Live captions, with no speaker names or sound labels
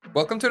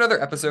Welcome to another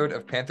episode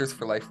of Panthers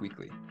for Life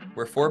Weekly,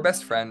 where four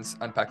best friends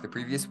unpack the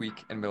previous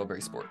week in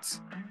Middlebury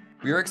sports.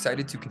 We are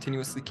excited to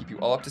continuously keep you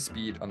all up to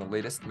speed on the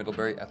latest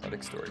Middlebury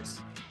athletic stories.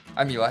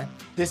 I'm Eli.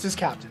 This is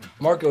Captain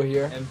Marco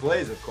here. And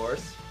Blaze, of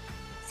course.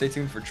 Stay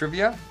tuned for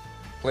trivia,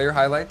 player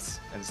highlights,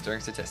 and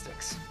stirring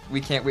statistics. We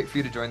can't wait for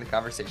you to join the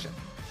conversation.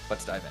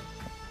 Let's dive in.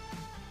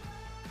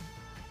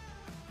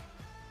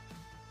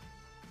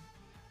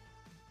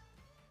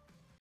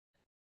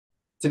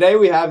 Today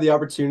we have the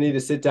opportunity to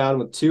sit down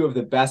with two of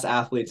the best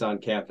athletes on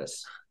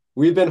campus.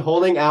 We've been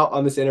holding out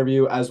on this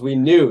interview as we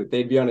knew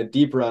they'd be on a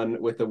deep run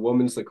with the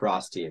women's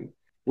lacrosse team.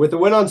 With the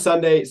win on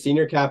Sunday,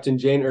 senior captain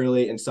Jane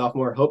Earley and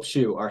sophomore Hope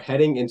Shue are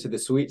heading into the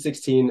Sweet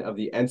 16 of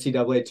the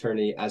NCAA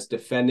tourney as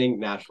defending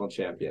national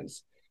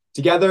champions.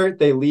 Together,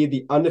 they lead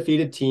the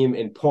undefeated team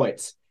in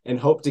points and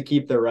hope to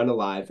keep their run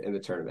alive in the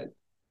tournament.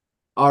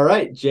 All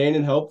right, Jane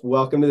and Hope,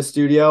 welcome to the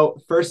studio.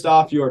 First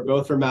off, you are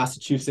both from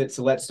Massachusetts,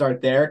 so let's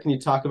start there. Can you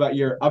talk about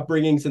your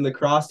upbringings in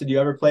lacrosse? Did you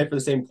ever play for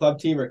the same club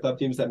team or club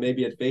teams that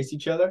maybe had faced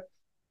each other?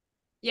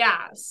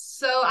 Yeah,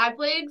 so I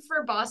played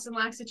for Boston,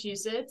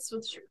 Massachusetts,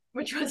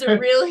 which was a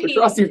really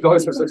Lacrosse teams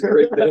always have such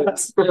great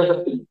things.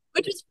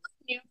 which is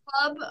a new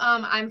club.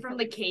 I'm from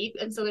the Cape,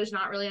 and so there's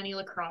not really any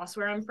lacrosse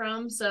where I'm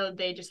from. So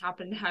they just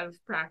happened to have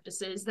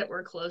practices that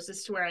were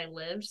closest to where I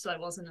lived, so I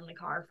wasn't in the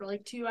car for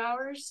like 2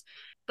 hours.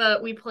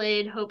 But we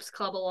played Hope's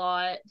Club a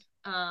lot.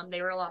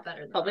 They were a lot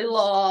better than Probably us.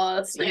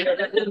 lost. They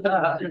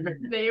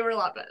were a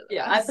lot better than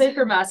Yeah, us. I played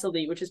for Mass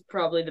Elite, which is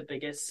probably the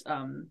biggest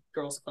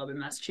girls club in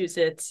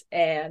Massachusetts.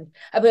 And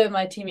I played with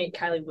my teammate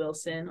Kylie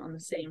Wilson on the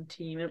same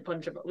team. And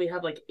we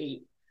have like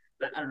 8,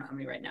 I don't know how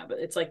many right now, but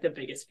it's like the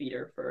biggest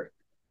feeder for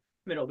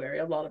Middlebury.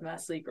 A lot of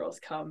Mass Elite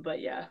girls come. But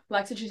yeah,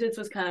 Massachusetts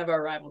was kind of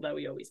our rival that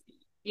we always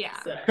beat. Yeah.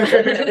 So.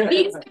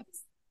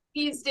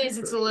 These days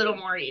it's a little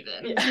more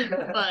even,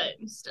 but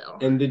still.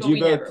 And But we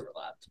never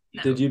overlapped.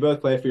 No. Did you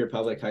both play for your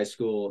public high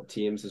school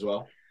teams as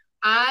well?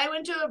 I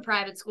went to a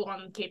private school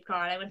on Cape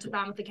Cod. I went to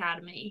Falmouth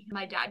Academy.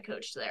 My dad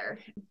coached there,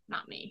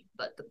 not me,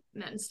 but the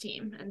men's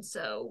team. And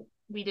so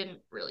we didn't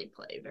really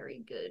play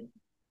very good,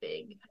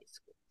 big high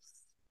schools.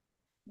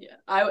 Yeah,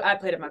 I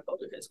played at my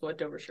public high school at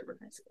Dover Sherburne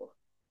High School.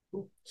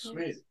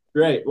 Sweet.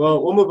 Great.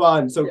 Well, we'll move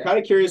on. So Yeah. kind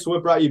of curious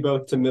what brought you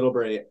both to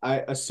Middlebury. I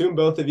assume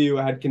both of you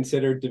had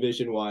considered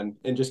Division I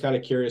and just kind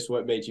of curious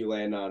what made you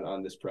land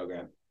on this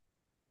program.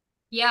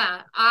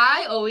 Yeah,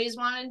 I always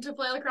wanted to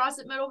play lacrosse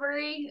at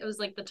Middlebury. It was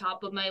like the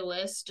top of my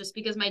list just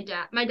because my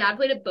dad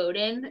played at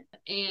Bowdoin,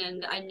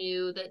 and I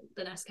knew that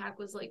the NESCAC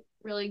was like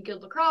really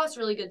good lacrosse,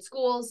 really good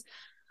schools.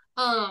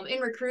 In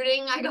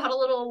recruiting, I got a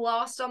little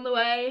lost on the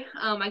way.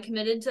 I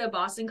committed to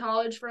Boston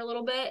College for a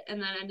little bit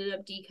and then ended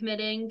up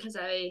decommitting because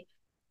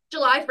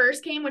July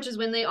 1st came, which is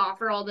when they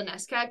offer all the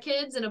NESCAC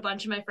kids, and a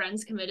bunch of my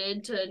friends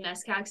committed to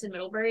NESCACs in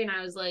Middlebury, and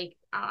I was like,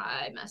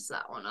 I messed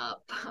that one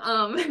up.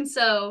 And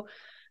so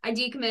I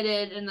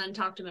decommitted and then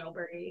talked to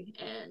Middlebury,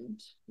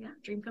 and yeah,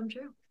 dream come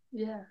true.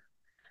 Yeah.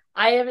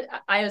 I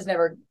was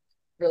never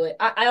really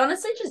I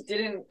honestly just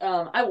didn't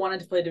I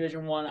wanted to play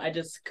Division I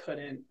just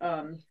couldn't.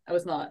 I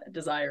was not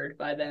desired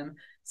by them.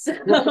 So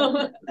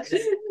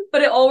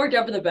but it all worked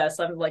out for the best.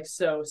 I'm like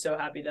so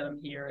happy that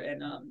I'm here,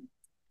 and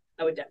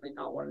I would definitely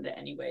not want it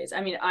anyways.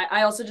 I mean,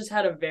 I also just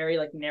had a very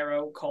like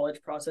narrow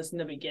college process in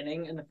the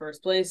beginning in the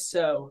first place,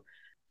 so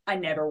I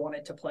never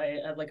wanted to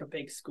play at like a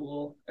big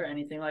school or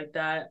anything like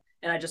that.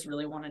 And I just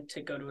really wanted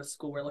to go to a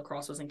school where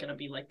lacrosse wasn't going to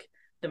be like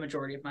the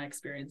majority of my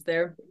experience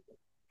there.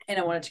 And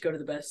I wanted to go to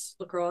the best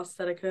lacrosse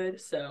that I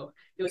could. So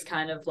it was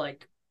kind of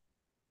like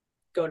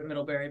go to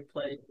Middlebury,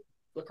 play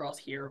lacrosse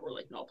here, or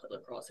like not play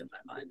lacrosse in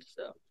my mind.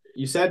 So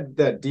You said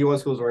that D1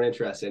 schools weren't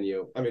interested in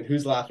you. I mean,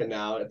 who's laughing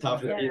now at the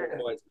top of the D1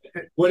 points?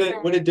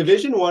 Would a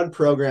Division I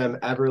program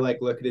ever like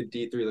look at a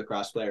D3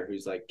 lacrosse player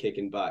who's like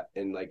kicking butt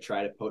and like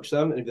try to poach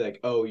them and be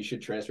like, oh, you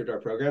should transfer to our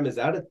program? Is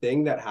that a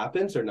thing that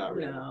happens or not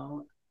really?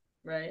 no,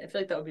 right? I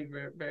feel like that would be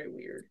very, very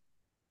weird.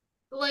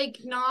 Like,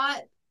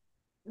 not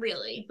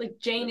really. Like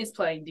Jane is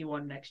playing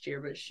D1 next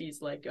year, but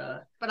she's like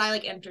But I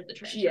like entered the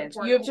transfer. you have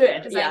portal to enter.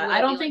 because Yeah, would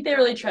I don't be, think like, they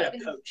really try to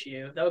drafted. poach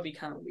you. That would be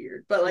kind of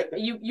weird. But like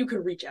you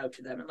could reach out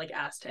to them and like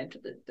ask to enter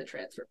the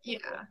transfer. Yeah,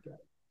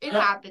 it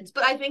happens.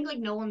 But I think like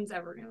no one's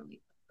ever gonna leave.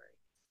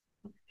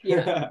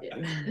 Yeah.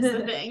 Is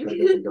the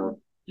thing.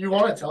 You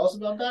want to tell us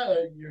about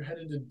that? You're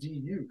headed to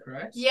DU,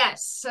 correct?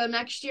 Yes. So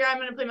next year I'm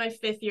going to play my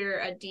 5th year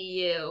at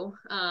DU.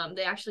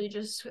 They actually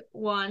just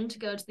won to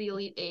go to the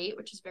Elite 8,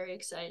 which is very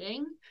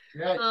exciting.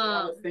 Yeah, you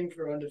have a thing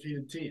for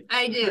undefeated teams.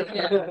 I do.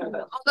 Yeah.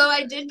 Although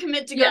I did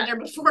commit to go Yeah. there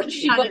before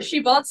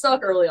She bought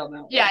stock early on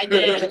that one. Yeah, I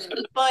did.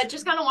 But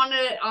just kind of wanted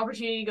an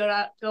opportunity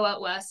to go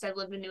out west. I've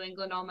lived in New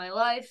England all my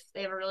life.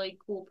 They have a really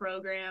cool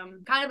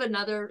program. Kind of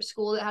another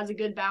school that has a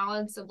good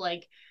balance of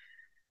like,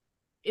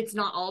 it's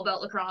not all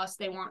about lacrosse.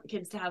 They want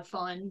kids to have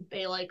fun.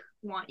 They like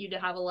want you to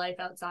have a life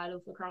outside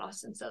of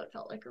lacrosse. And so it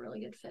felt like a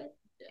really good fit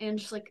and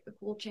just like a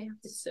cool chance.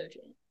 It's so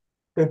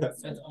Jane.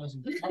 That's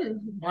awesome.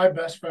 My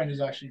best friend is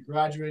actually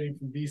graduating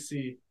from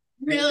BC.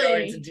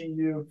 Really? Going to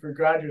DU for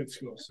graduate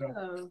school. So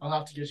Oh. I'll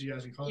have to get you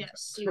guys in contact.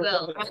 Yes, you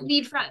will. I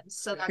need friends,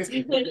 so that's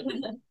good.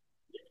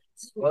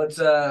 Well,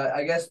 it's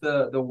I guess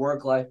the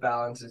work-life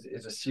balance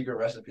is a secret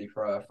recipe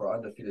for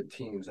undefeated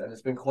teams, and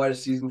it's been quite a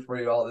season for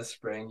you all this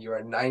spring. You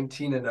are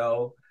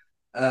 19-0,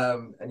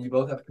 and you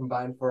both have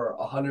combined for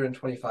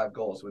 125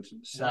 goals, which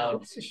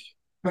sounds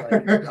like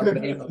a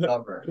made-up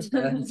number.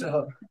 And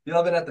so you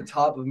all been at the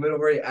top of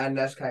Middlebury and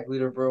NESCAC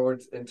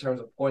leaderboards in terms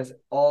of points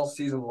all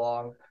season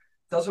long.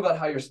 Tell us about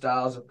how your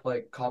styles of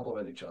play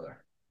complement each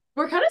other.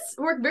 We're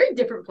very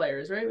different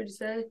players, right? Would you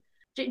say?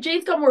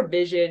 Jane's got more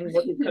vision,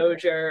 more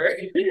composure.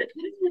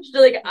 So,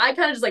 like, I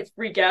kind of just like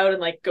freak out and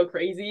like go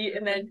crazy,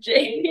 and then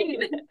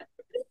Jane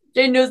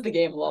knows the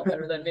game a lot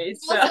better than me.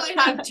 So Also,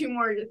 I have 2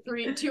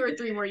 or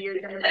 3 more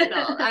years under my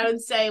belt. I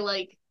would say,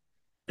 like,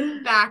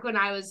 back when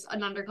I was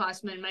an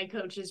underclassman, my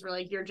coaches were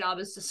like, your job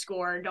is to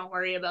score, don't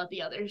worry about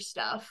the other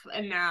stuff.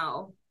 And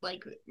now,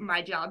 like,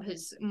 my job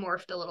has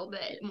morphed a little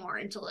bit more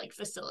into like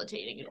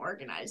facilitating and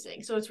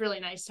organizing. So it's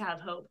really nice to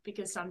have Hope,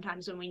 because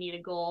sometimes when we need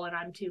a goal and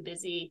I'm too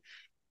busy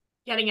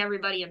getting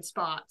everybody in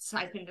spots,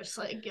 I can just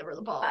like give her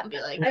the ball and be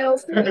like, I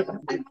also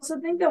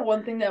think that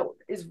one thing that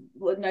is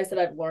nice that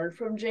I've learned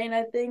from Jane,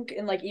 I think,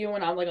 and like even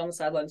when I'm like on the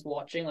sidelines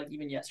watching, like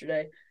even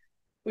yesterday,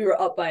 we were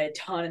up by a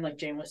ton and like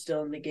Jane was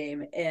still in the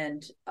game,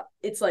 and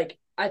it's like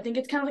I think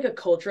it's kind of like a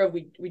culture of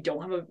we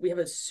have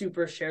a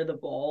super share the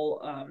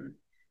ball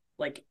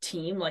like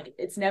team. Like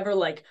it's never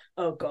like,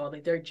 oh god,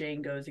 like their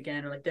Jane goes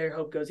again, or like their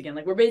Hope goes again.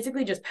 Like we're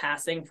basically just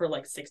passing for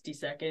like 60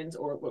 seconds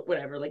or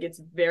whatever. Like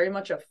it's very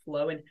much a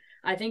flow, and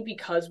I think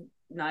because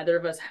neither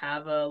of us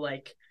have a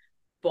like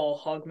ball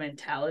hog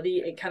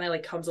mentality, it kind of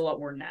like comes a lot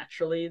more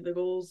naturally, the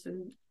goals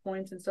and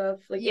points and stuff.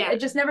 Like it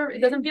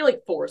doesn't feel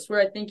like forced,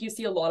 where I think you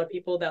see a lot of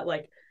people that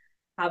like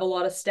have a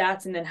lot of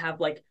stats and then have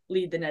like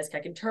lead the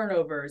NESCAC in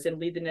turnovers and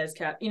lead the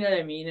NESCAC, you know what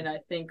I mean? And I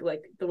think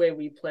like the way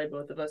we play,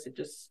 both of us, it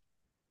just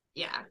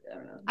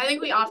I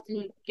think we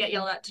often get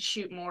yelled at to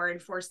shoot more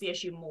and force the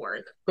issue more.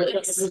 like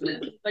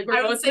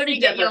I would say we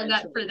get yelled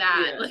at for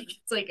that. Yeah. Like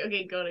it's like,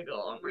 okay, go to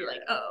goal, and we're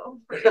like, oh.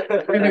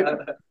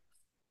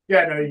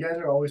 Yeah, no, you guys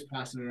are always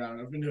passing it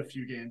around. I've been to a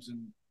few games,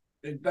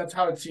 and that's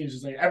how it seems.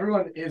 It's like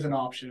everyone is an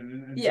option,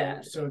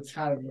 and so it's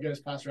kind of you guys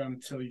pass around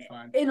until you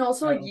find. And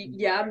also, like,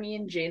 me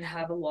and Jane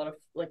have a lot of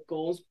like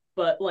goals,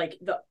 but like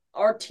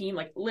our team,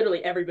 like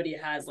literally everybody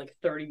has like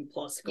 30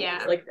 plus goals.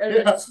 Yeah. Like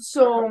there's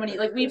so many.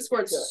 Like we've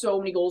scored so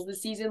many goals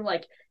this season.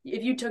 Like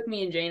if you took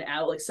me and Jane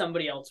out, like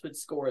somebody else would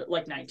score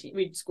like 19.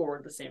 We'd score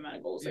the same amount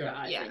of goals. Like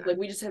I think. Like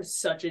we just have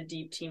such a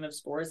deep team of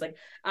scorers. Like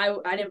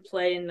I didn't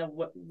play in the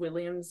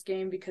Williams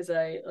game because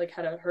I like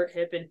had a hurt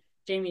hip, and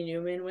Jamie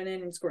Newman went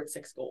in and scored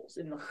 6 goals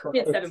and he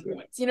had 7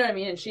 points. You know what I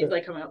mean? And she's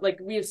like coming out. Like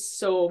we have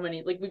so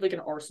many. Like we've like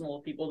an arsenal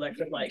of people that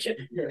could like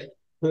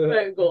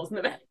put goals in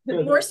the back.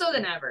 More so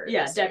than ever.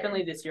 Yeah,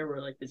 definitely this year we're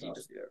like busy.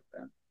 That's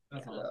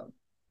awesome.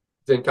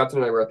 Zane, Captain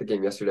and I were at the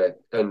game yesterday,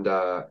 and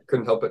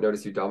couldn't help but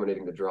notice you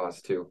dominating the draws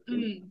too.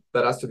 Mm-hmm.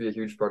 That has to be a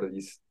huge part of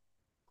these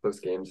close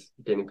games,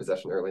 gaining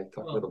possession early.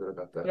 Talk a little bit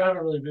about that. There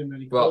haven't really been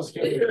many close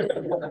games.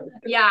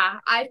 Yeah,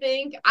 I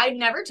think I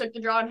never took the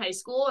draw in high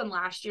school, and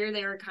last year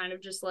they were kind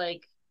of just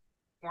like,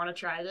 want to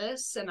try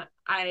this, and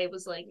I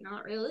was like,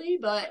 not really,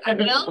 but I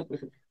will.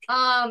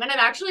 And I've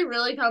actually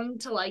really come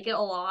to like it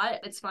a lot.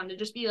 It's fun to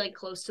just be like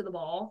close to the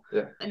ball.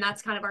 Yeah. And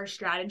that's kind of our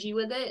strategy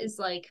with it, is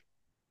like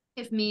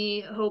if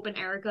me, Hope, and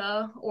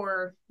Erica,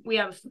 or we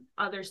have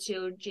others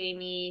too,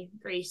 Jamie,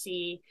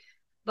 Gracie,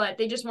 but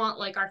they just want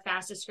like our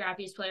fastest,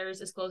 scrappiest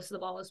players as close to the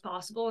ball as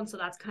possible. And so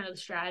that's kind of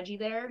the strategy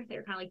there.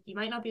 They're kind of like, you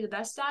might not be the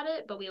best at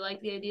it, but we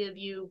like the idea of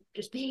you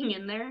just being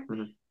in there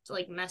to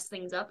like mess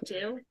things up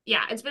too.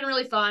 Yeah, it's been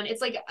really fun.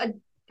 It's like a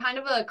kind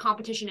of a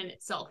competition in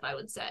itself, I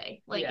would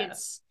say. Like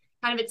it's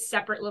kind of its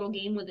separate little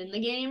game within the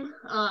game,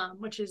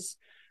 which is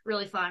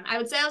really fun. I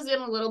would say I was in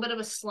a little bit of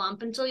a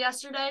slump until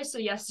yesterday, so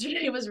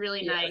yesterday was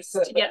really nice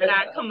to get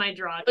back on my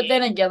draw game. But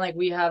then again, like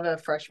we have a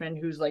freshman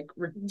who's like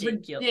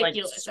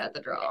ridiculous at the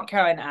draw.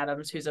 Caroline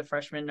Adams, who's a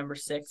freshman, number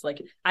 6. Like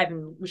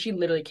she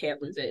literally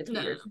can't lose it. It's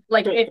weird.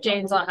 Like if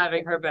Jane's not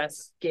having her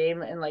best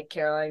game and like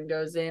Caroline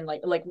goes in,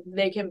 like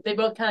they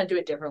both kind of do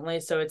it differently.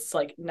 So it's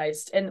like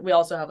nice. And we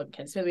also have like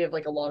Ken Smith. We have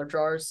like a lot of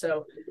drawers.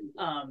 So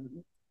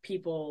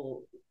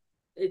people.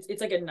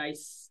 It's like a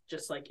nice,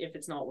 just like if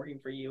it's not working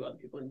for you, other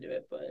people can do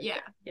it. But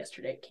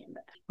yesterday it came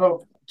back.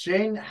 Oh,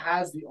 Jane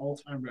has the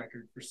all-time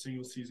record for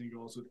single season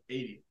goals with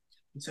 80.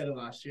 You said it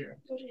last year.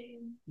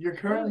 You're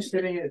currently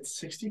sitting at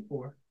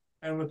 64,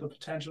 and with the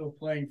potential of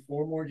playing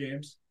 4 more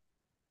games.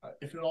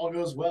 If it all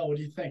goes well, what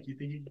do you think? You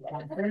think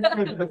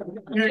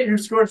you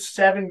scored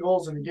 7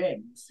 goals in a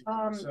game?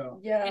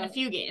 In a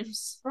few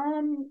games.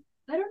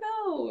 I don't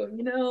know.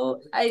 You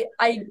know,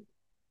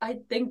 I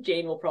think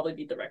Jane will probably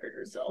beat the record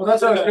herself. Well,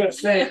 that's what I was going to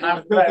say.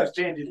 How fast,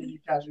 Jane, do you think you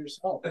catch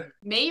yourself?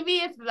 Maybe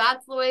if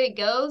that's the way it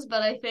goes,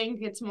 but I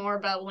think it's more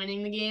about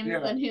winning the game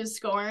than who's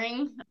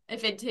scoring.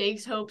 If it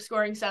takes Hope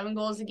scoring 7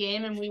 goals a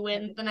game and we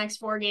win the next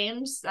 4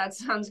 games, that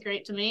sounds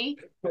great to me.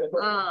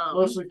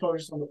 Mostly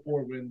focused on the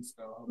 4 wins,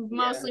 though.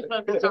 Mostly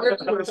focused on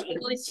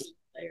the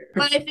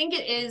But I think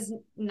it is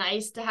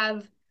nice to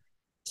have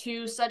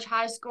 2 such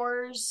high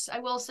scores, I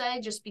will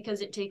say, just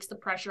because it takes the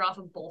pressure off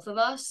of both of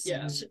us.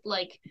 Yeah.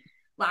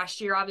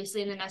 last year,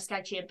 obviously in the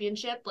NESCAC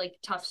championship, like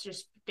Tufts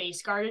just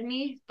face guarded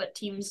me, but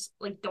teams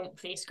like don't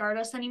face guard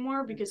us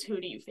anymore because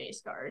who do you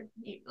face guard?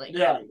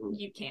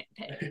 You can't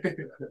pick.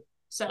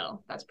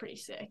 So that's pretty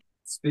sick.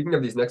 Speaking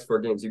of these next 4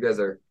 games, you guys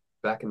are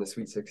back in the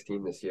Sweet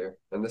 16 this year,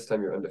 and this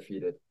time you're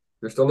undefeated.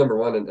 You're still number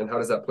 1, and how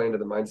does that play into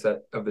the mindset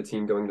of the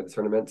team going to the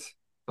tournaments?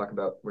 Talk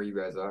about where you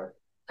guys are.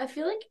 I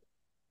feel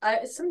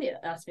like somebody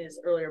asked me this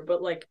earlier,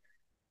 but like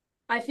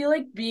I feel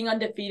like being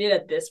undefeated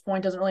at this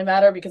point doesn't really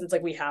matter because it's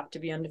like we have to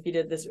be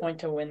undefeated at this point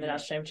to win the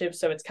national championship.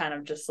 So it's kind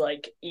of just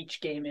like each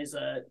game is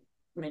a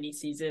mini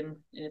season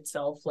in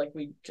itself. Like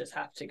we just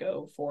have to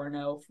go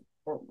 4-0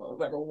 or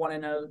whatever,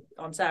 1-0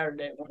 on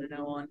Saturday, 1-0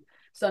 on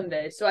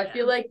Sunday. So I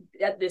feel like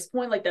at this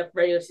point, like the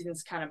regular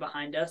season's kind of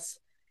behind us.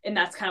 And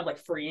that's kind of like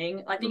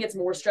freeing. I think it's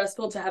more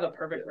stressful to have a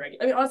perfect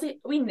regular. I mean, honestly,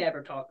 we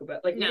never talk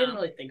about we didn't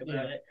really think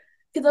about it.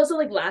 Because also,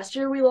 like, last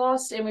year we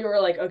lost, and we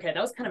were like, okay,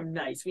 that was kind of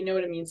nice. We know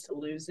what it means to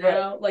lose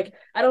now. Right. Like,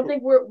 I don't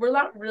think we're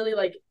not really,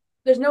 like,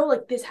 there's no,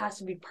 like, this has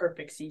to be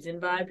perfect season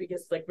vibe,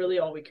 because, like, really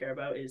all we care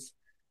about is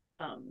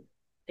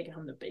taking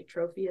home the big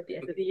trophy at the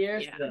end of the year.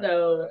 Yeah.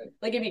 So,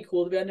 like, it'd be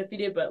cool to be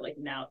undefeated, but, like,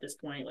 now at this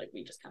point, like,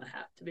 we just kind of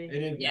have to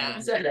be. Yeah.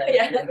 So,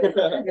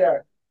 yeah.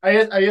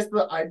 I guess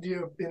the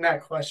idea in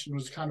that question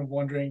was kind of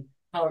wondering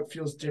how it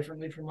feels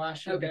differently from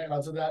last year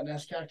because of that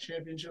NESCAC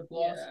championship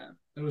loss. Yeah.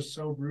 It was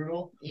so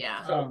brutal.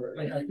 Yeah.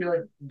 Like I feel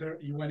like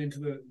you went into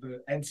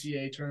the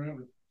NCAA tournament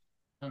with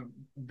kind of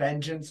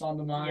vengeance on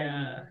the mind.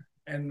 Yeah.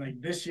 And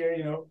like this year,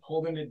 you know,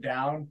 holding it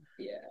down.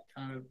 Yeah.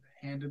 Kind of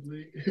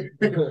handedly.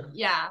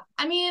 Yeah.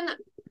 I mean,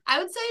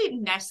 I would say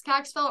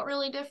NESCAC's felt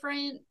really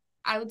different.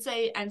 I would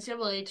say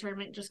NCAA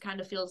tournament just kind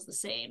of feels the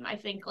same. I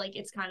think like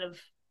it's kind of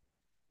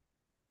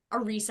a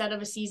reset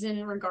of a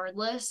season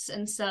regardless.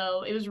 And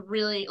so it was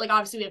really like,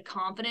 obviously we have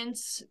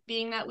confidence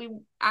being that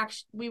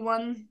we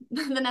won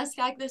the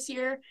NESCAC this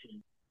year.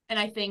 And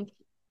I think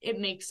it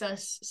makes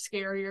us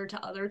scarier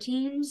to other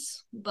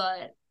teams,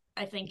 but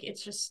I think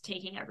it's just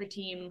taking every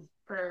team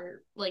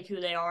for like who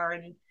they are.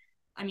 And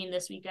I mean,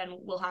 this weekend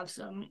we'll have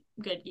some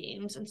good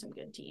games and some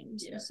good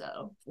teams. Yeah.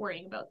 So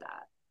worrying about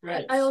that.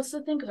 Right. I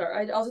also think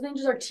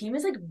just our team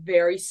is like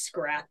very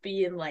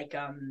scrappy and like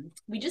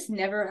we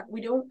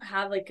don't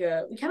have like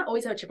we kind of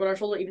always have a chip on our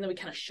shoulder even though we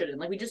kind of shouldn't.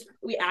 Like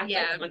we act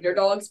like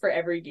underdogs for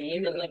every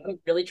game and like we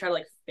really try to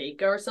like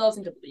fake ourselves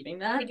into believing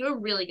that. We do a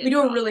really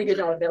good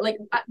job of it. Like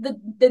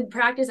the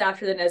practice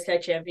after the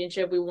NESCAC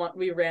championship,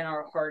 we ran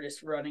our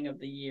hardest running of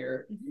the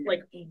year.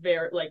 Like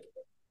very like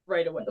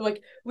right away.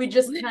 Like we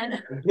just kind of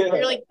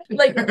like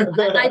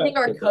I think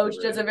our coach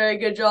does a very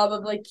good job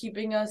of like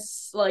keeping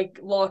us like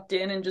locked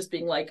in and just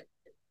being like,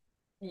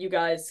 you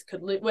guys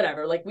could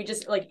whatever. Like we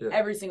just like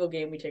every single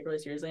game we take really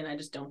seriously, and I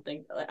just don't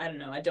think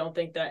I don't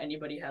think that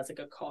anybody has like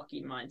a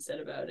cocky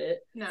mindset about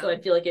it. No. So I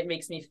feel like it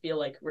makes me feel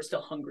like we're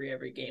still hungry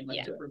every game,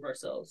 like to prove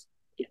ourselves.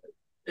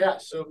 Yeah.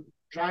 So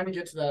trying to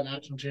get to that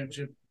national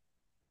championship,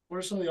 what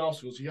are some of the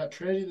obstacles? You got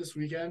Trinity this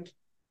weekend,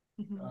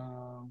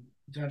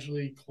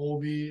 potentially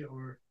Colby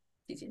or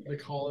they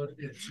call it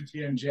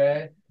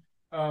CTNJ.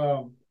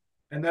 And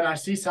then I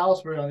see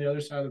Salisbury on the other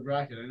side of the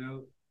bracket. I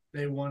know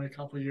they won a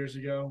couple of years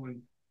ago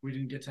when we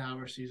didn't get to have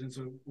our season.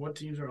 So what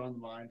teams are on the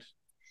mind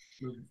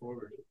moving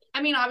forward?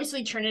 I mean,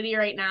 obviously Trinity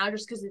right now,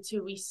 just because it's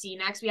who we see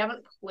next. We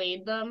haven't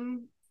played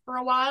them for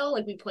a while.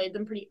 Like we played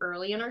them pretty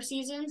early in our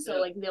season. So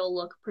like they'll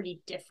look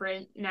pretty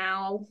different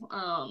now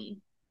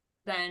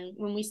than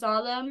when we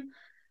saw them.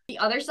 The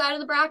other side of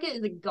the bracket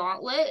is the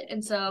gauntlet,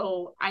 and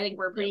so I think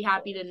we're pretty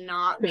happy to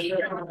not be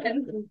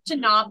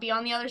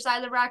on the other side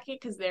of the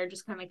bracket because they're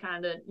just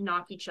kind of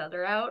knock each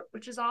other out,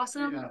 which is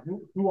awesome. Yeah.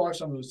 Who are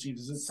some of those teams?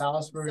 Is it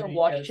Salisbury? So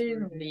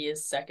Washington Lee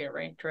is second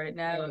ranked right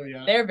now. Oh,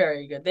 yeah. They're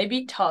very good. They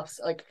beat Tufts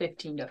like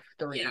 15-3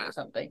 or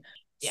something.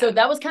 Yeah. So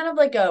that was kind of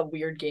like a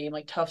weird game.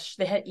 Like Tufts,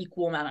 they had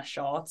equal amount of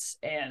shots,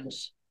 and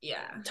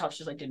Tufts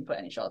just like didn't put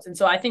any shots. And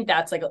so I think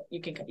that's like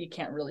you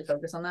can't really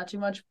focus on that too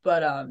much,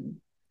 but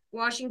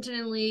Washington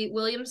and Lee.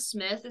 William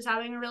Smith is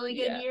having a really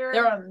good year.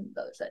 They're on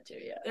the other side too,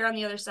 They're on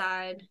the other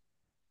side.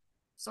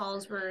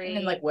 Salisbury. And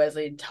then like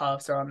Wesley and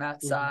Tufts are on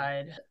that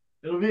side.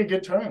 It'll be a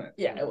good tournament.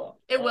 Yeah, it will.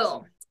 It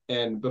will.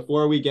 And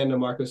before we get into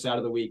Marco's out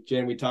of the week,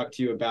 Jen, we talked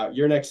to you about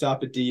your next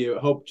stop at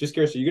DU. Just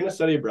curious, are you going to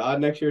study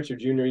abroad next year? It's your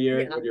junior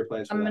year. What are your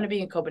plans for I'm going to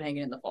be in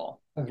Copenhagen in the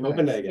fall. Oh,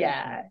 Copenhagen?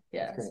 Yeah.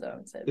 So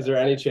I'm excited. Is there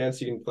any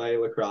chance you can play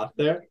lacrosse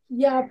there?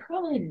 Yeah,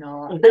 probably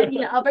not. I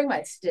mean, I'll bring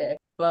my stick,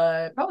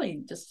 but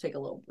probably just take a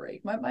little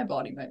break. My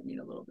body might need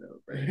a little bit of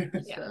a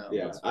break.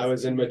 So I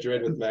was in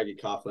Madrid with Maggie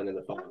Coughlin in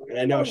the fall, and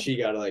I know she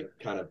got to like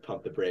kind of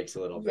pump the brakes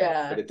a little bit.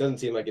 Yeah, but it doesn't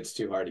seem like it's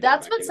too hard to.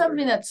 That's what's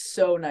something that's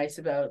so nice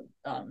about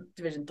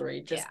Division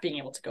 3, just being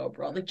able to go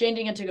abroad. Like Jane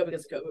didn't get to go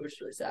because of COVID, which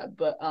is really sad.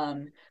 But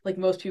like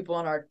most people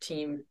on our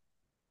team,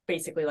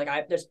 basically, like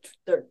there's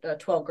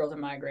 12 girls in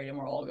my grade, and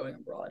we're all going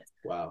abroad.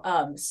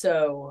 Wow.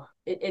 So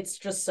it's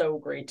just so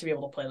great to be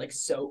able to play like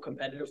so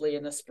competitively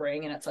in the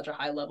spring and at such a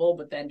high level,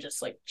 but then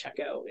just like check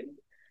out and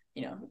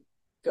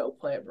go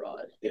play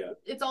abroad.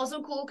 It's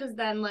also cool because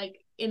then, like,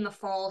 in the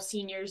fall,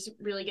 seniors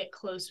really get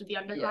close with the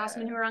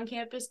underclassmen who are on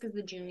campus because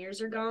the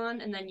juniors are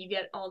gone, and then you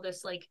get all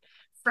this, like,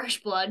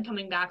 fresh blood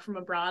coming back from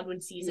abroad when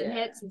season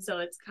hits, and so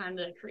it's kind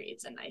of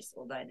creates a nice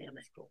little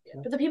dynamic.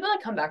 But the people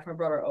that come back from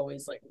abroad are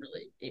always, like,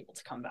 really able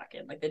to come back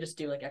in. Like, they just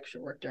do, like,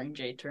 extra work during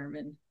J-term,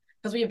 and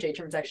because we have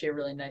J-term, it's actually a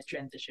really nice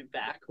transition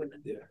back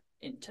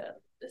into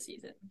the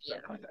season.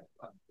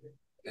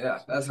 Yeah,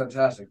 that's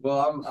fantastic.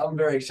 Well, I'm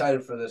very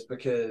excited for this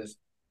because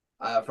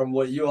from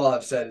what you all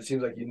have said, it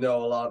seems like you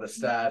know a lot of the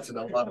stats and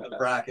a lot of the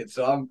brackets.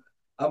 So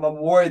I'm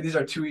worried these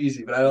are too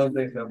easy, but I don't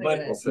think so.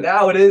 But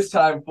now it is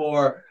time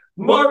for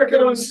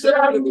Marco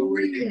Stat of the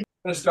Week. I'm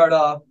gonna start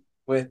off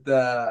with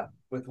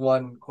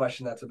one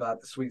question that's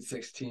about the Sweet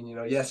 16. You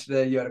know,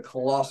 yesterday you had a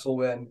colossal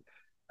win,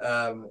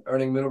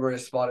 earning Middlebury a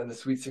spot in the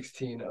Sweet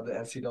 16 of the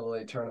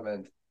NCAA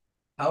tournament.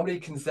 How many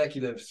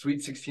consecutive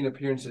Sweet 16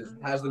 appearances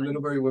has the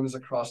Middlebury women's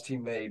lacrosse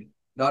team made,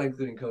 not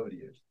including COVID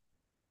years?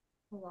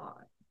 A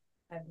lot.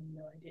 I have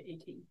no idea.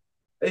 18.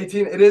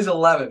 18. It is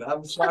 11.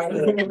 I'm sorry.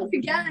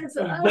 Yes.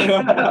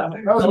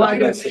 That was my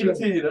guess.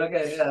 18.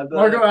 Okay, yeah.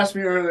 Marco asked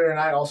me earlier, and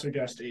I also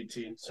guessed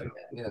 18. So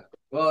yeah.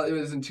 Well, it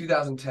was in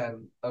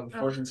 2010,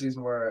 unfortunate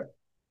season where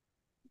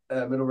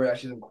Middlebury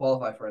actually didn't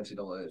qualify for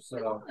NCAA.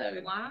 So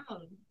Wow.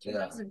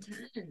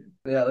 2010.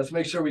 yeah, let's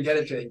make sure we get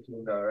it to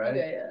 18 though, right?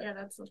 Okay, Yeah,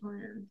 that's the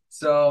plan.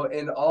 So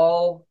in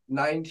all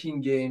 19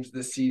 games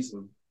this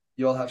season,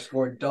 you all have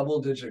scored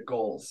double-digit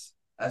goals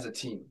as a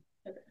team.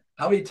 Okay.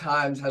 How many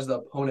times has the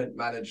opponent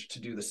managed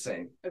to do the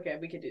same? Okay,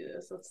 we could do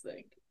this. Let's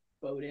think.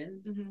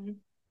 Bowdoin,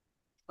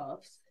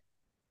 Tufts.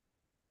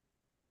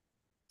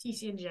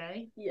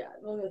 TC&J. Yeah,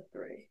 we'll go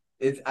 3.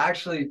 It's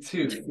actually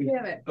 2.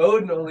 Damn it.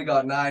 Bowdoin only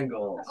got 9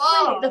 goals.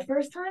 Oh, Wait, the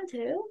first time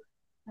too?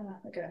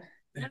 Okay.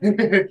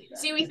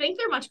 See, we think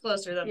they're much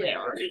closer than they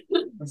are.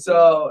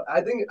 So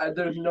I think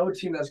there's no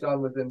team that's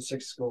gone within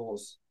 6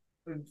 goals.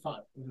 within 5.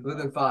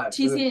 Within 5.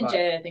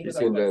 TC&J, I think, was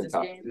our TC&J and closest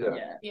Tufts, game.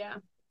 yeah. Yeah.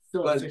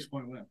 Still But- a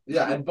 6-point win.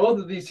 Yeah, and both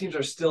of these teams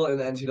are still in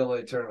the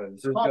NCAA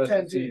tournament. So it Top goes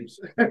 10 to see teams.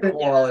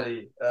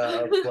 quality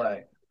of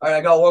play. All right,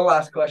 I got one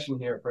last question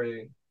here for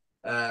you.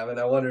 And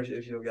I wonder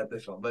if you'll get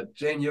this one. But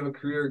Jane, you have a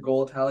career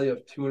goal tally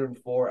of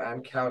 204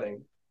 and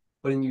counting,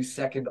 putting you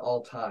second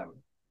all time.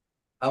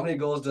 How many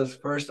goals does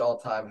first all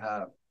time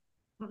have?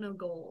 I don't know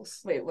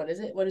goals. Wait, what is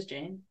it? What is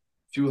Jane?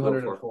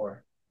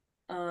 204.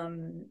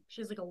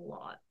 She has like a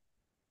lot.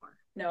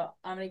 No,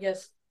 I'm gonna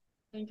guess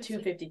I think it's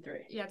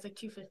 253. yeah, it's like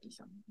 250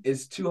 something.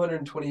 It's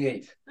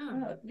 228.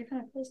 Oh, you're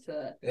kind of close to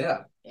that.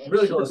 Yeah,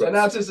 really close. And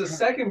now it's just a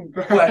second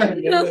question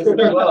in this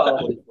as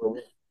well.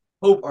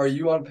 Hope, are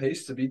you on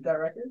pace to beat that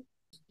record?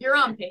 You're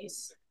on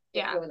pace.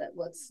 Yeah, Go with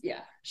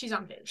that. she's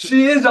on pace.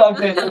 She is on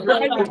pace. We're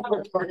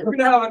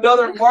gonna have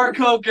another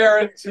Marco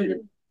guarantee,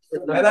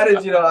 and that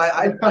is, you know,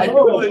 I do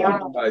believe,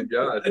 Oh my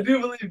God. I do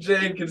believe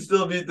Jane can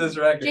still beat this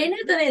record. Jane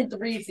has done it in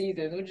 3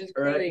 seasons, which is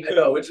Right? crazy.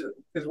 No, which is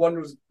because one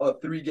was a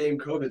 3-game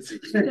COVID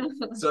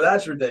season, so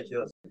that's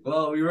ridiculous.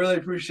 Well, we really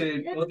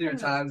appreciate both of your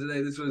time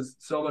today. This was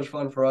so much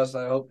fun for us.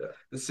 I hope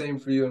the same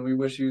for you, and we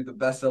wish you the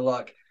best of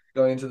luck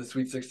going into the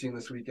Sweet 16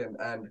 this weekend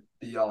and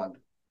beyond.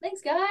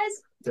 Thanks,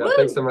 guys. Yeah, Woo!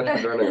 thanks so much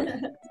for joining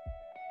us.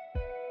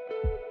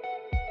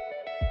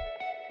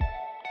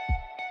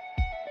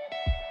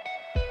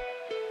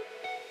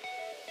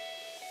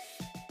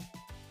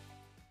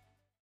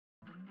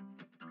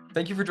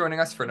 Thank you for joining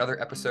us for another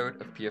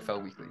episode of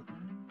PFL Weekly.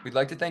 We'd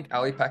like to thank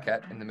Ali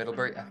Paquette in the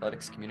Middlebury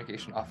Athletics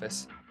Communication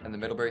Office and the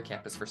Middlebury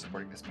campus for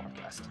supporting this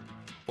podcast.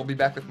 We'll be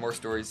back with more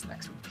stories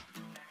next week.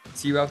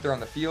 See you out there on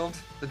the field,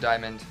 the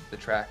diamond, the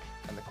track,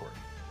 and the court.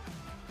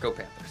 Go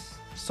Panthers.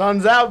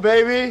 Sun's out,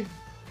 baby.